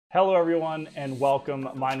Hello everyone and welcome.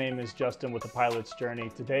 My name is Justin with The Pilot's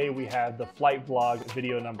Journey. Today we have the flight vlog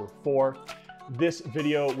video number 4. This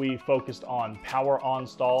video we focused on power on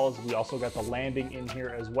stalls. We also got the landing in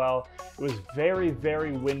here as well. It was very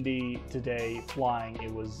windy today flying.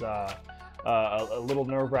 It was a little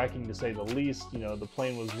nerve-wracking to say the least. You know, the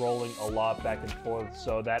plane was rolling a lot back and forth,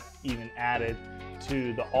 so that even added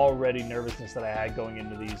to the already nervousness that I had going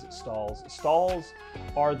into these stalls. Stalls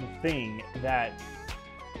are the thing that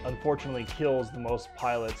unfortunately kills the most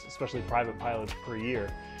pilots, especially private pilots, per year.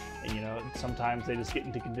 And, you know, sometimes they just get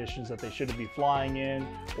into conditions that they shouldn't be flying in,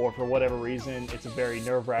 or for whatever reason, it's a very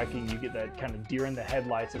nerve-wracking. You get that kind of deer in the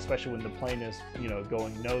headlights, especially when the plane is, you know,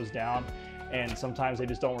 going nose down, and sometimes they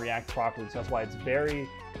just don't react properly. So that's why it's very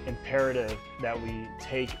imperative that we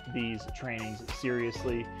take these trainings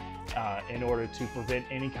seriously in order to prevent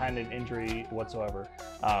any kind of injury whatsoever.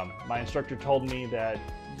 My instructor told me that,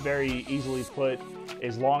 very easily put,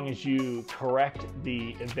 as long as you correct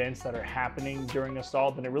the events that are happening during a stall,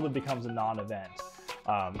 then it really becomes a non-event.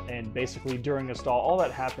 And basically during a stall, all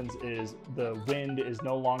that happens is the wind is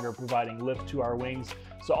no longer providing lift to our wings.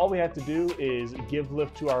 So all we have to do is give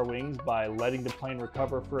lift to our wings by letting the plane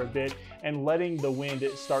recover for a bit and letting the wind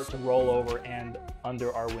start to roll over and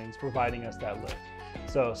under our wings, providing us that lift.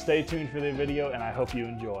 So stay tuned for the video and I hope you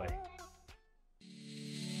enjoy.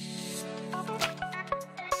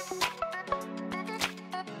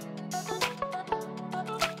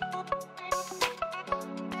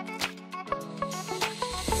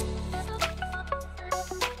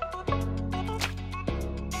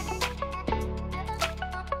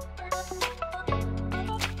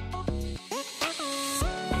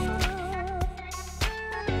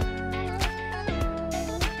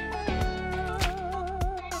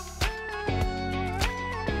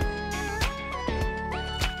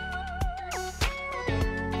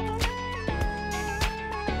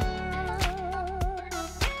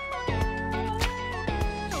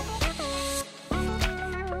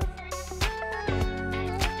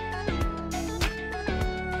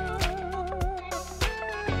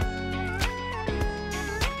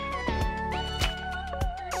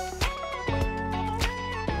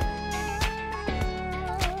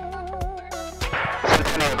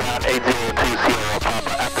 Ground 8020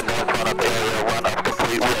 Papa at the north run up area, run up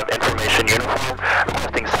complete. We have information uniform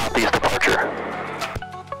requesting southeast departure.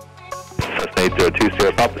 Cessna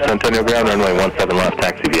 8020 Papa, San Antonio ground, runway 17 left,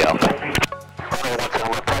 taxi via Alpha. Runway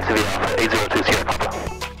 17 left, taxi via Alpha, 8020 Papa.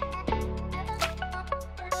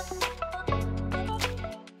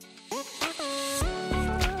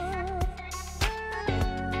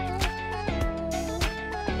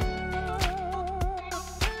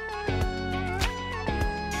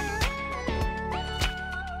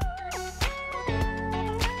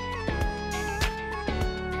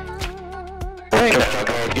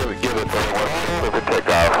 Give it perfect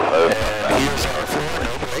takeoff. Here's our floor,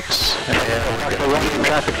 no brakes. And we're running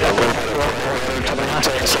traffic to the left,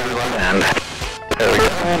 and there we go.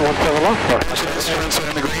 And 17 left. Just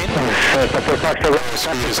in the green.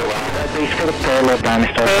 Speed is allowed. Base for the parallel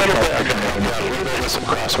diamond star. With some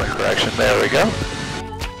crosswind correction. There we go.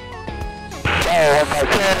 Oh,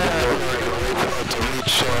 150 to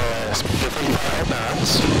reach 55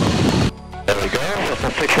 knots. There we go.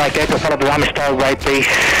 6 like Echo, follow the Rami Star, right base,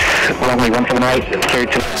 runway 17 right, clear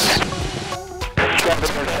to land.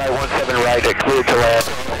 17 right, clear to land.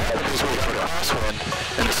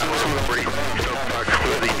 And as soon as we over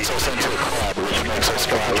it's also into a club, which makes us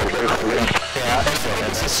go a little bit. Yeah,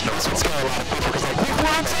 it's got a lot of people because like, we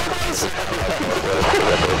want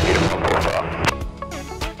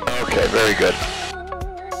okay, very good.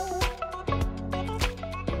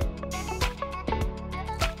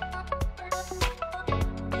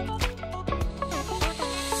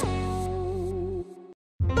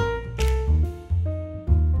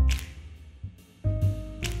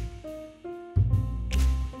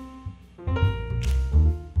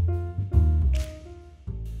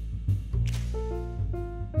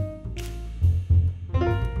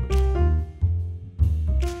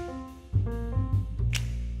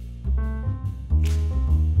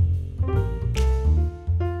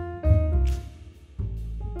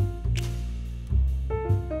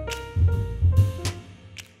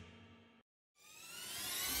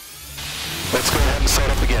 Let's go ahead and set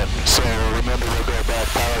up again. So remember, we'll go back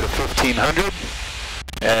power to 1500,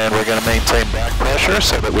 and we're going to maintain back pressure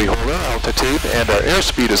so that we hold our altitude, and our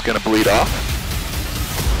airspeed is going to bleed off.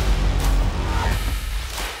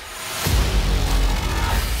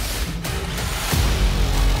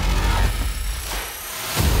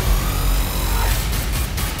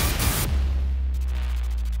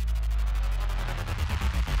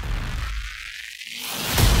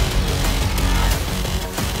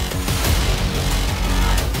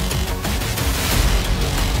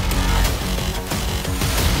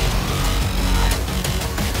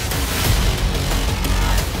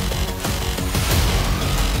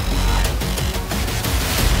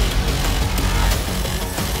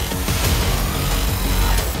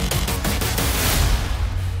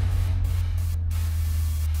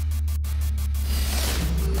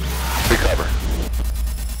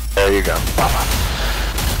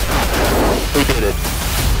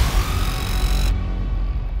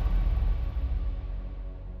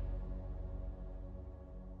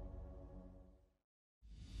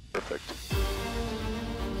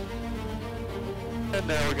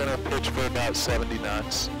 about 70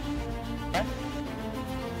 knots. Okay.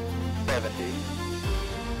 70.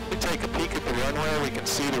 We take a peek at the runway. We can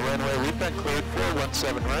see the runway. We've been cleared for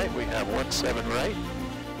 17 right. We have 17 right.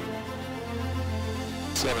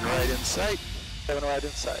 7 right in sight. 7 right in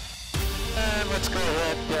sight. And let's go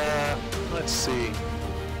ahead, let's see.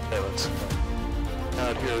 Okay, let's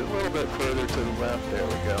out here a little bit further to the left. There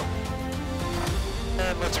we go.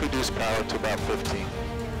 And let's reduce power to about 15.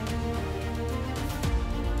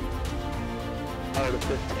 Power to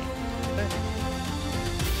 15. Okay.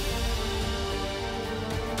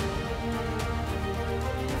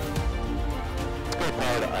 Let's go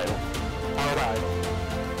power to idle. Power to idle.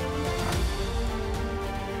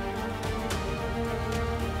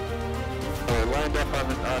 We're lined up on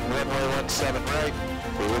runway 17 right.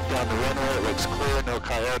 We look down the runway, it looks clear, no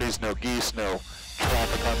coyotes, no geese, no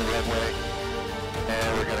traffic on the runway.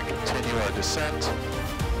 And we're going to continue our descent.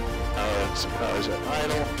 Power's at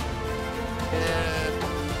idle. And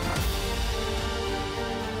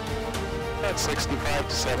about 65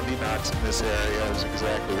 to 70 knots in this area is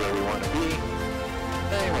exactly where we want to be.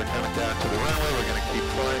 Okay, we're coming down to the runway. We're going to keep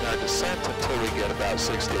flying our descent until we get about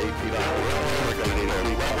 6 to 8 feet off the runway. We're going to need our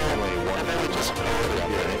level, and then we just hold it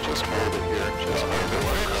here, and just hold it here, and just hold it.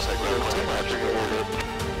 Too much, hold it.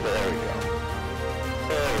 There we go.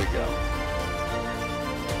 There we go.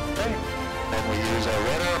 Okay. And we use our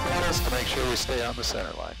rudder pedals to make sure we stay on the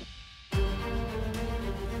center line.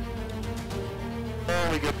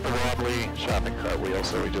 And we get the wobbly shopping cart wheel,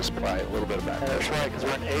 so we just apply a little bit of back. That's right, because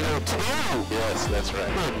we're in 802. Yes, that's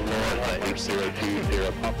right. North,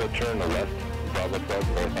 H020, pop up turn, the left, Bravo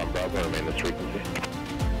 12, north on Bravo, remain this frequency.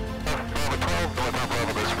 Bravo 12, north on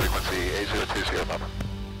Bravo, this frequency, H020, Papa.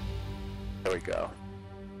 There we go.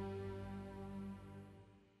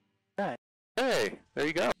 Alright. Hey, there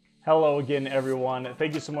you go. Hello again, everyone.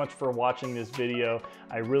 Thank you so much for watching this video.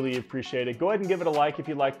 I really appreciate it. Go ahead and give it a like if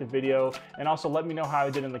you liked the video, and also let me know how I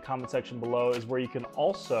did in the comment section below, is where you can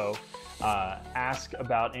also ask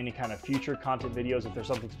about any kind of future content videos if there's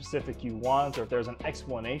something specific you want, or if there's an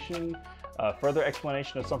explanation, further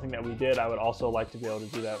explanation of something that we did. I would also like to be able to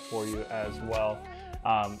do that for you as well.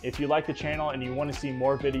 If you like the channel and you want to see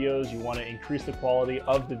more videos, you want to increase the quality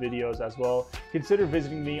of the videos as well, consider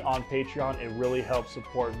visiting me on Patreon. It really helps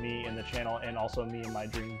support me in the channel, and also me in my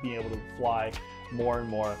dream, being able to fly more and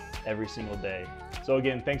more every single day. So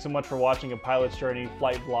again, thanks so much for watching A Pilot's Journey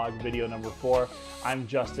Flight Vlog video number 4. I'm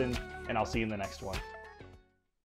Justin, and I'll see you in the next one.